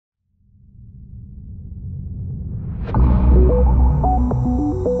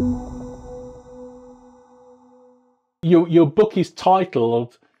your book is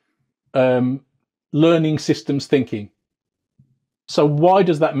titled Learning Systems Thinking. So why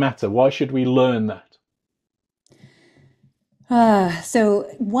does that matter? Why should we learn that? So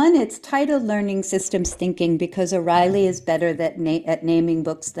one, it's titled Learning Systems Thinking because O'Reilly is better at naming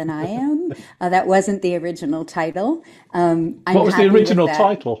books than I am. That wasn't the original title. I'm What was the happy with original that.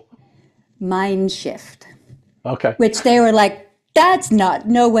 title? Mind Shift, Okay. which they were like, that's not,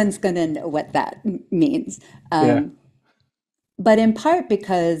 no one's going to know what that means. Yeah. But in part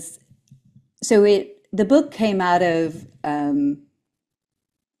because, the book came out of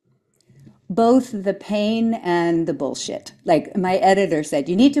both the pain and the bullshit. Like my editor said,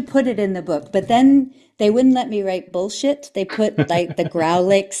 you need to put it in the book, but then they wouldn't let me write bullshit. They put like the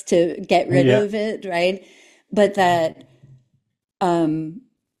growlix to get rid Yeah. of it, right? But that,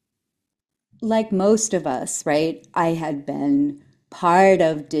 like most of us, right, I had been part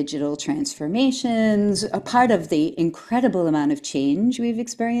of digital transformations, a part of the incredible amount of change we've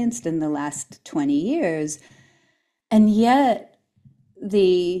experienced in the last 20 years. And yet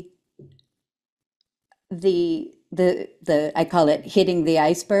the I call it hitting the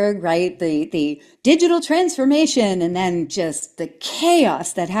iceberg, right? The digital transformation and then just the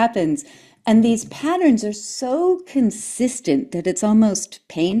chaos that happens. And these patterns are so consistent that it's almost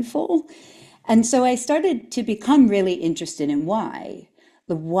painful. And so I started to become really interested in why.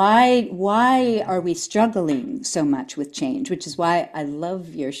 Why are we struggling so much with change? Which is why I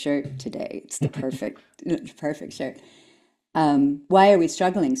love your shirt today. It's the perfect shirt. Why are we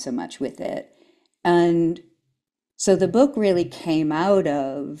struggling so much with it? And so the book really came out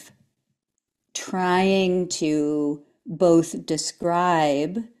of trying to both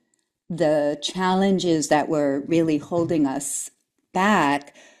describe the challenges that were really holding us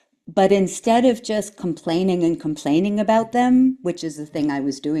back, but instead of just complaining and complaining about them, which is the thing I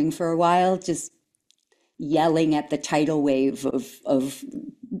was doing for a while, just yelling at the tidal wave of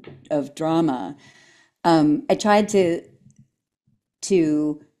drama, I tried to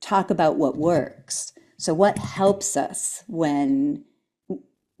talk about what works. So what helps us when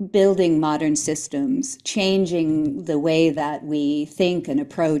building modern systems, changing the way that we think and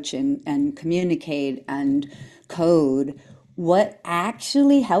approach and communicate and code, what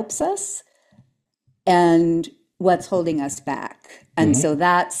actually helps us and what's holding us back. And Hmm. so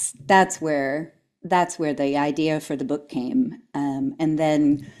that's where the idea for the book came. And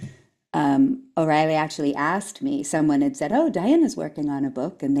then O'Reilly actually asked me, someone had said, "Oh, Diana's working on a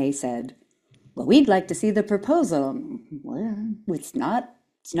book." And they said, "Well, we'd like to see the proposal." Well, it's not,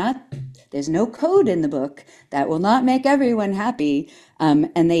 there's no code in the book that will not make everyone happy.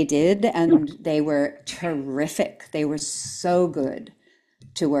 And they did, and they were terrific. They were so good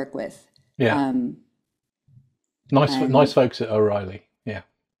to work with. Yeah. Um, Nice and folks at O'Reilly. Yeah.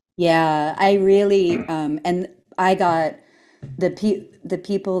 yeah, I really, and I got the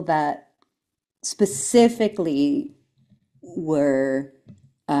people that specifically were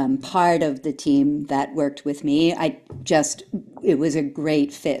part of the team that worked with me. It was a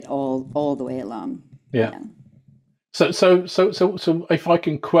great fit all the way along. Yeah. Yeah. So if I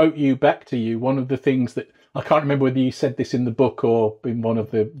can quote you back to you, one of the things that I can't remember whether you said this in the book or in one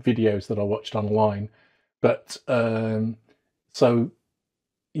of the videos that I watched online, but so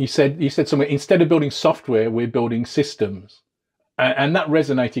you said somewhere, instead of building software, we're building systems, and that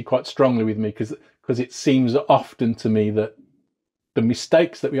resonated quite strongly with me because it seems often to me that the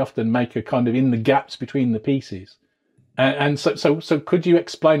mistakes that we often make are kind of in the gaps between the pieces, and so could you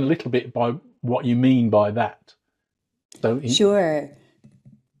explain a little bit by what you mean by that? So Sure.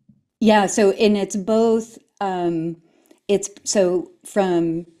 Yeah. So, and it's both. It's so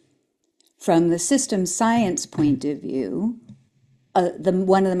from the system science point of view, the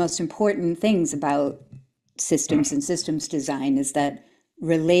one of the most important things about systems and systems design is that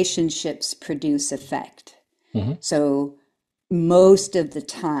relationships produce effect. Mhm. So most of the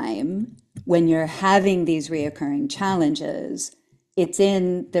time, when you're having these reoccurring challenges, it's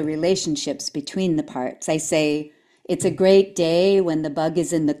in the relationships between the parts. I say it's a great day when the bug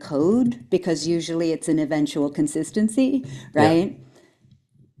is in the code because usually it's an eventual consistency, Yeah. right?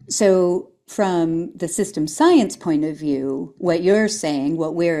 So, from the system science point of view, what you're saying,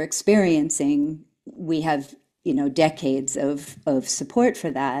 what we're experiencing, we have, decades of support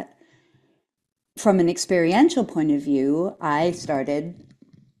for that. From an experiential point of view, I started,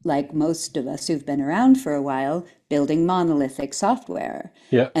 like most of us who've been around for a while, building monolithic software.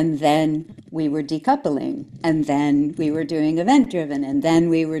 Yeah. And then we were decoupling, and then we were doing event driven, and then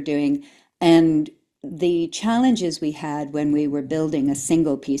we were doing, and the challenges we had when we were building a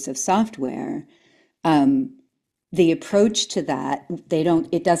single piece of software the approach to that,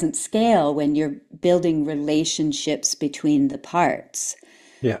 it doesn't scale when you're building relationships between the parts.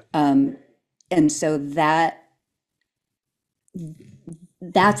 Yeah. And so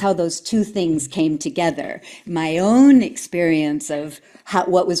that's how those two things came together. My own experience of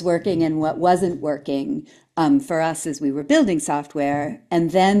what was working and what wasn't working for us as we were building software,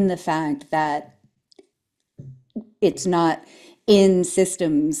 and then the fact that it's not in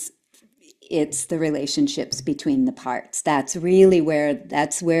systems, it's the relationships between the parts. That's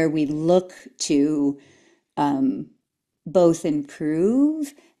where we look to both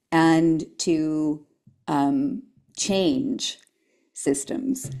improve and to change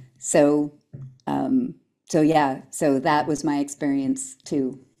systems. So that was my experience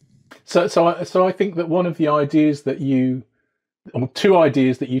too. So I think that one of the ideas that two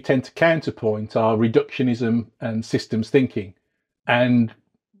ideas that you tend to counterpoint are reductionism and systems thinking. And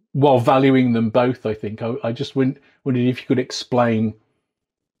while valuing them both, I think I just wondered if you could explain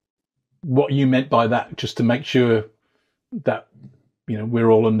what you meant by that, just to make sure that we're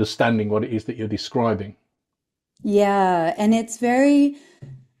all understanding what it is that you're describing. Yeah, and it's very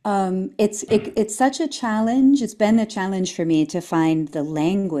it's such a challenge. It's been a challenge for me to find the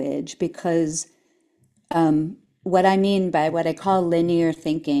language because what I mean by what I call linear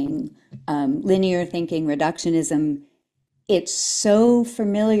thinking, reductionism, it's so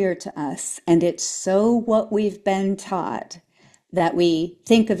familiar to us and it's so what we've been taught that we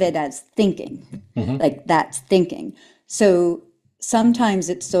think of it as thinking, like that's thinking. So sometimes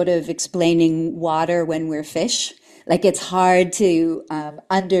it's sort of explaining water when we're fish. Like it's hard to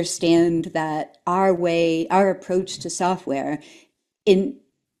understand that our approach to software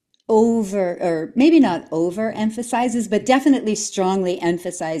or maybe not overemphasizes, but definitely strongly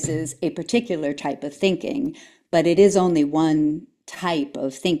emphasizes a particular type of thinking, but it is only one type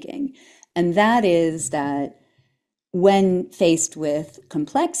of thinking. And that is that when faced with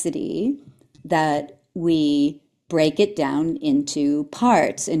complexity, that we break it down into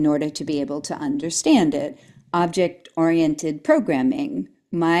parts in order to be able to understand it. Object-oriented programming.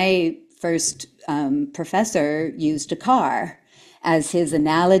 My first professor used a car as his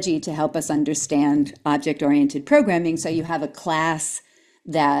analogy to help us understand object-oriented programming. So you have a class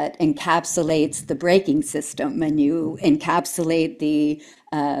that encapsulates the braking system, and you encapsulate the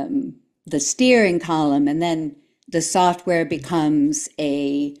steering column, and then the software becomes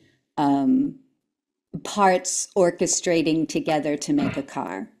a parts orchestrating together to make a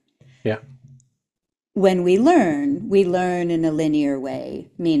car. Yeah. When we learn in a linear way,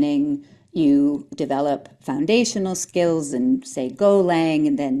 meaning you develop foundational skills and say Golang,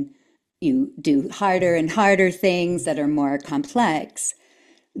 and then you do harder and harder things that are more complex.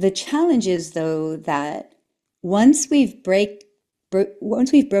 The challenge is, though, that once we've broken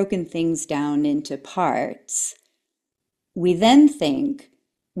things down into parts, we then think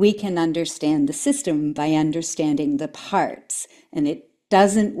we can understand the system by understanding the parts, and it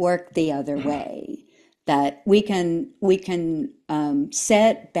doesn't work the other way. That we can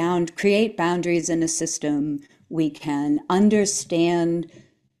create boundaries in a system. We can understand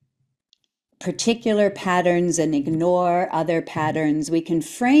particular patterns and ignore other patterns. We can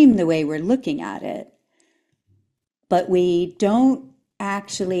frame the way we're looking at it, but we don't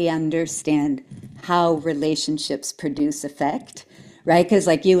actually understand how relationships produce effect, right? Because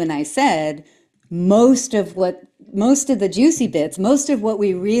like you and I said, most of the juicy bits, most of what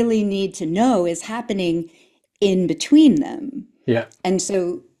we really need to know is happening in between them. Yeah. And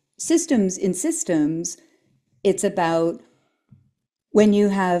so systems, it's about when you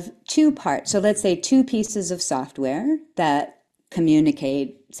have two parts. So let's say two pieces of software that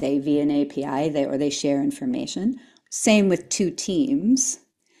communicate, say, via an API, they share information. Same with two teams.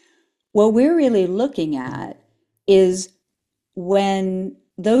 What we're really looking at is when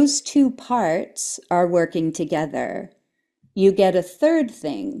those two parts are working together, you get a third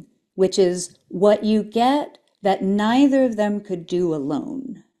thing, which is what you get that neither of them could do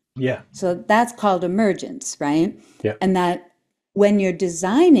alone. Yeah. So that's called emergence, right? Yeah. And that when you're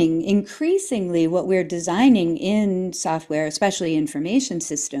designing, increasingly what we're designing in software, especially information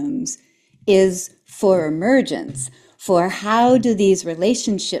systems, is for emergence. For how do these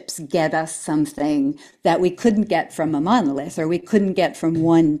relationships get us something that we couldn't get from a monolith or we couldn't get from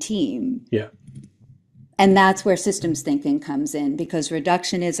one team? Yeah. And that's where systems thinking comes in, because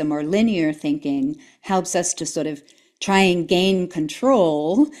reductionism or linear thinking helps us to sort of try and gain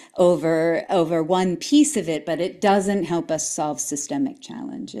control over one piece of it, but it doesn't help us solve systemic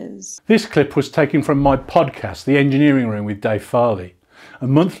challenges. This clip was taken from my podcast, The Engineering Room with Dave Farley, a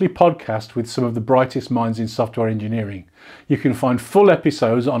monthly podcast with some of the brightest minds in software engineering. You can find full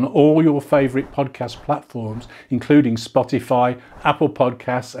episodes on all your favourite podcast platforms, including Spotify, Apple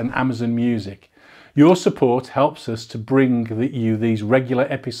Podcasts and Amazon Music. Your support helps us to bring you these regular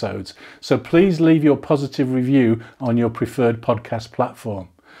episodes, so please leave your positive review on your preferred podcast platform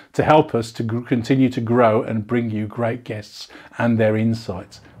to help us to continue to grow and bring you great guests and their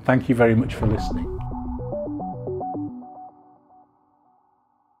insights. Thank you very much for listening.